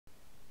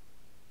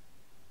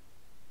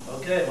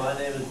Okay, my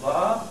name is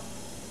Bob.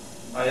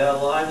 I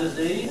got Lyme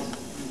disease.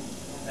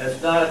 And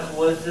it's not a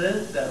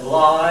coincidence that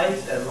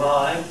lies and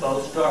Lyme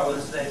both start with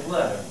the same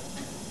letter.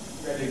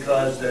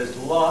 Because there's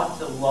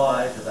lots of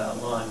lies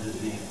about Lyme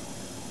disease.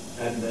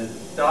 And the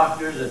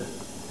doctors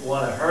that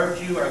want to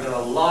hurt you are going to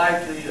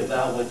lie to you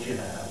about what you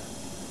have.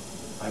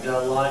 I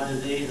got Lyme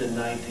disease in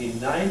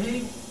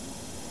 1990.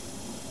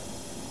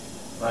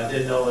 I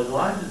didn't know it was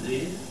Lyme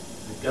disease.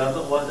 The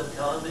government wasn't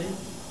telling me.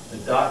 The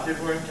doctors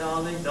weren't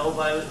telling me.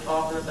 Nobody was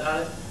talking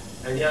about it.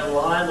 And yet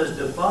Lyme was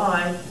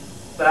defined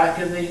back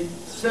in the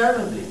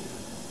 70s.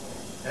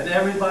 And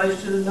everybody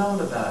should have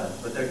known about it,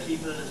 but they're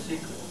keeping it a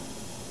secret.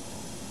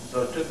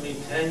 So it took me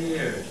 10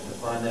 years to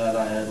find out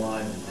I had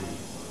Lyme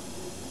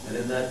disease. And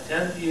in that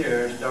 10th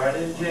year,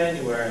 starting in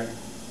January,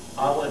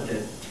 I went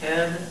to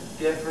 10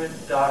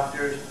 different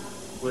doctors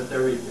with a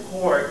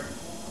report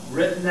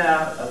written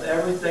out of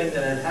everything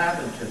that had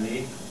happened to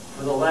me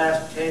for the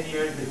last 10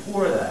 years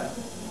before that.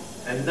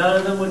 And none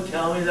of them would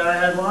tell me that I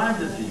had Lyme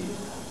disease.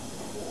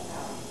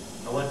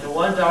 I went to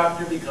one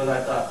doctor because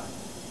I thought,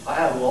 I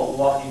have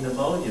walking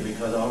pneumonia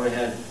because I already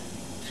had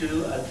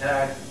 2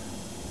 attacks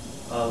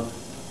of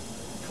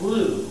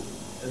flu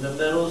in the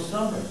middle of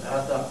summer. And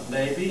I thought,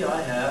 maybe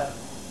I have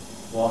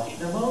walking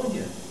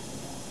pneumonia.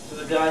 So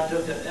the guy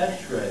took an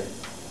x-ray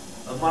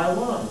of my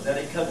lungs. And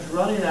he comes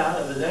running out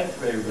of his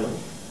x-ray room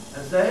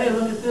and said, hey,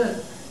 look at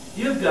this.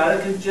 You've got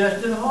a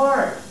congested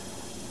heart.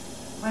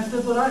 I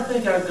said, but I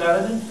think I've got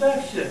an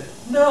infection.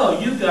 No,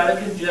 you've got a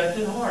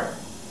congested heart.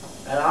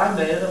 And I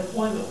made an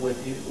appointment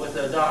with you, with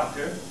a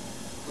doctor,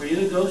 for you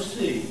to go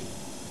see.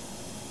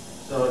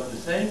 So at the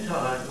same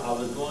time, I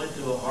was going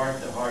to a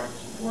heart-to-heart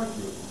support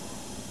group.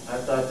 I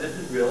thought, this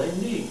is really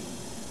neat.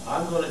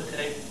 I'm going to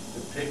take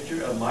the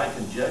picture of my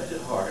congested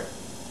heart,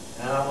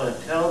 and I'm going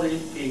to tell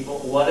these people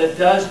what it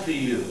does to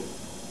you.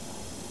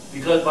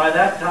 Because by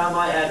that time,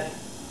 I had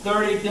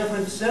 30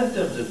 different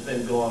symptoms that's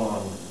been going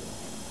on with it.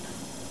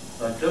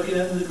 So I took it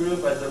into the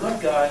group. I said,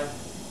 look, guys,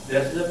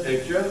 this is a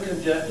picture of a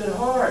congested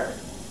heart.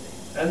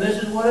 And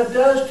this is what it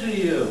does to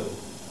you.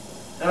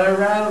 And I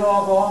rattled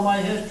off all my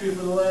history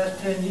for the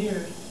last 10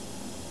 years.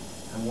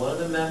 And one of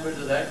the members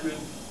of that group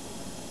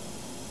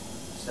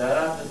sat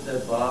up and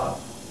said, Bob,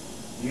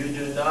 you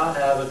do not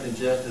have a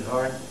congested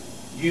heart.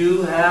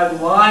 You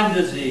have Lyme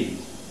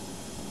disease.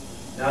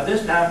 Now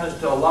this happens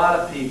to a lot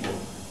of people.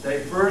 They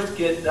first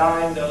get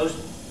diagnosed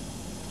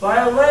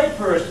by a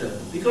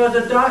layperson because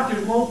the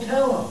doctors won't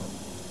tell them.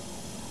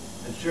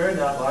 And sure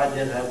enough, I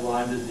did have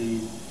Lyme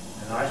disease.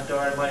 And I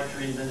started my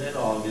treatment in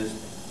August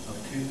of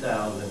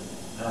 2000.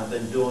 And I've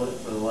been doing it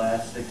for the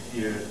last 6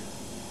 years.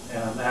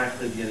 And I'm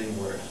actually getting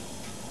worse.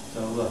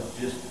 So look,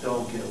 just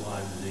don't get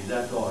Lyme disease.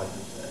 That's all I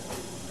can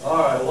say. All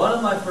right, one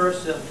of my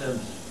first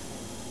symptoms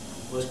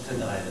was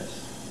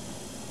tinnitus.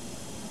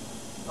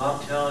 I'm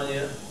telling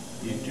you,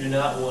 you do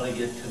not want to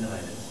get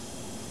tinnitus.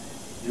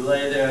 You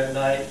lay there at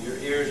night, your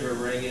ears are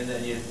ringing,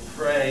 and you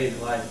pray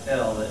like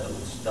hell that it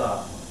would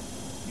stop.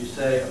 You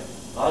say,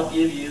 I'll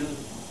give you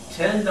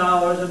 $10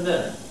 a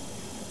minute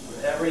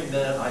for every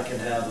minute I can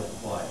have of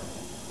quiet.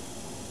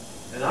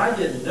 And I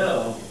didn't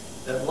know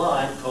that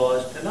Lyme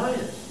caused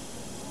tinnitus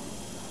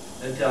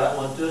until I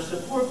went to a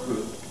support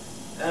group.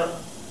 And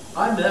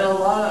I met a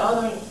lot of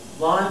other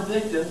Lyme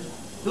victims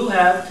who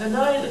have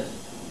tinnitus.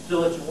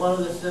 So it's one of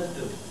the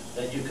symptoms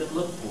that you can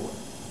look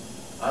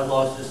for. I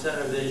lost the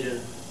center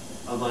vision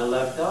of my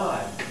left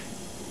eye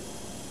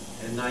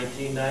in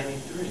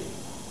 1993.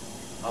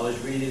 I was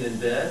reading in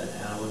bed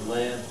and I was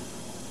laying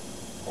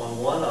on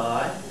one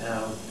eye and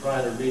I was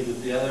trying to read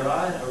with the other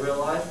eye, and I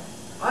realized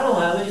I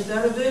don't have any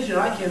center vision.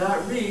 I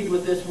cannot read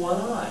with this one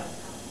eye.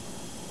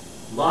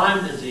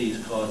 Lyme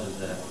disease causes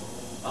that.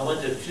 I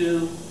went to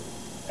 2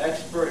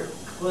 expert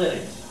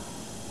clinics,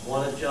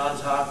 one at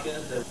Johns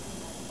Hopkins, and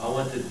I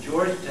went to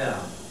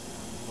Georgetown,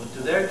 went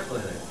to their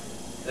clinic.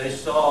 They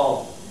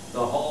saw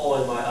the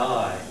hole in my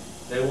eye.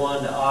 They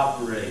wanted to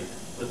operate,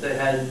 but they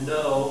had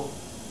no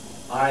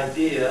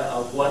idea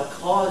of what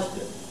caused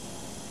it.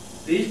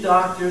 These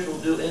doctors will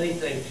do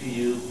anything to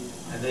you,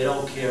 and they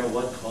don't care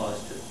what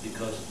caused it,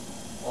 because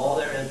all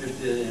they're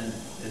interested in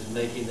is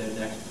making their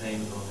next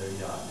payment on their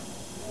yacht.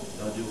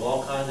 They'll do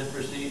all kinds of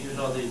procedures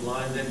on these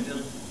Lyme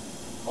victims,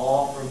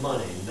 all for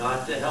money,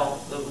 not to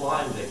help the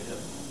Lyme victim.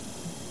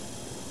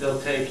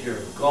 They'll take your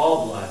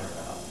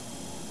gallbladder out.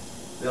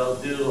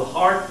 They'll do a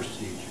heart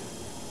procedure.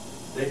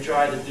 They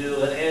tried to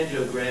do an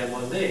angiogram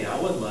on me. I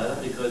wouldn't let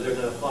them because they're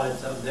going to find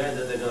something there, and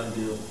then they're going to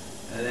do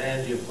an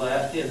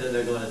angioplasty, and then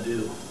they're going to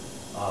do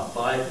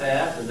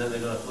bypass, and then they're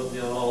going to put me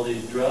on all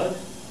these drugs.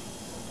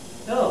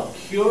 No,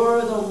 cure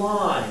the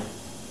Lyme.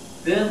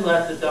 Then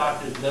let the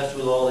doctors mess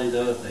with all these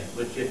other things.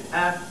 But you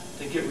have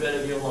to get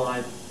rid of your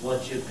Lyme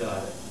once you've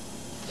got it.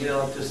 You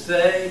know, to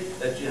say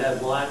that you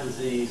have Lyme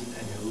disease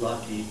and you're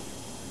lucky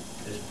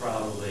is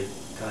probably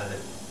kind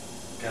of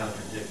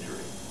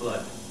contradictory.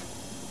 But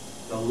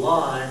the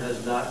Lyme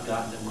has not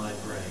gotten in my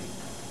brain.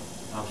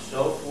 I'm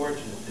so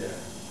fortunate there.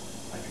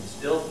 I can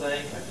still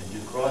think, I can do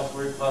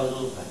crossword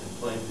puzzles, I can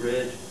play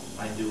bridge,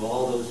 I can do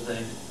all those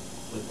things.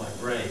 with my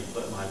brain,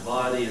 but my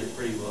body is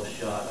pretty well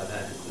shot. I've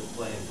had to quit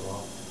playing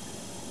golf.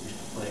 I used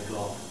to play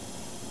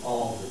golf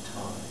all the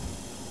time,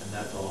 and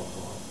that's all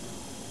gone.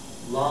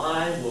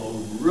 Lyme will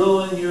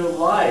ruin your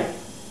life,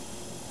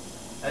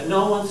 and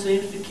no one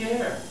seems to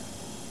care.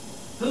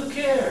 Who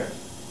cares?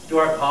 Do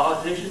our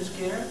politicians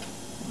care?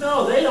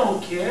 No, they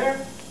don't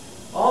care.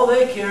 All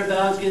they care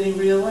about is getting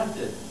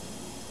reelected.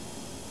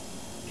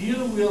 Do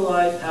you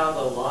realize how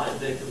the Lyme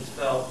victims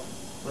felt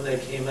when they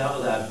came out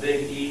with that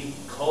big E.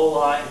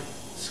 coli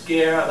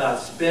scare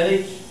about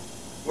spinach,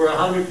 where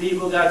 100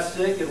 people got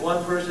sick and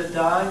one person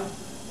died?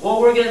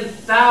 Well, we're getting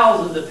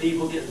thousands of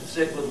people getting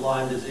sick with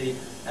Lyme disease,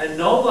 and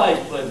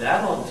nobody's putting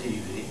that on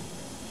TV.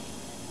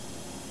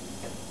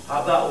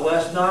 How about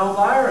West Nile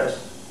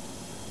virus?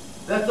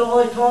 That's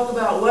all they talk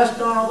about, West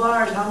Nile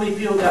virus. How many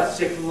people got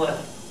sick from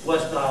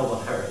West Nile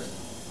virus?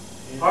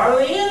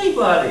 Hardly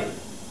anybody.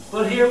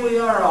 But here we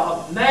are,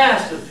 a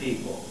mass of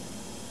people.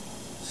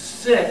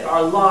 Sick,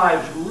 our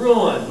lives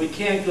ruined. We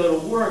can't go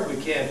to work, we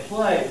can't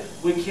play,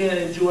 we can't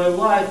enjoy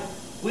life.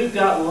 We've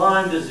got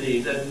Lyme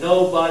disease and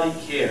nobody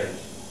cares.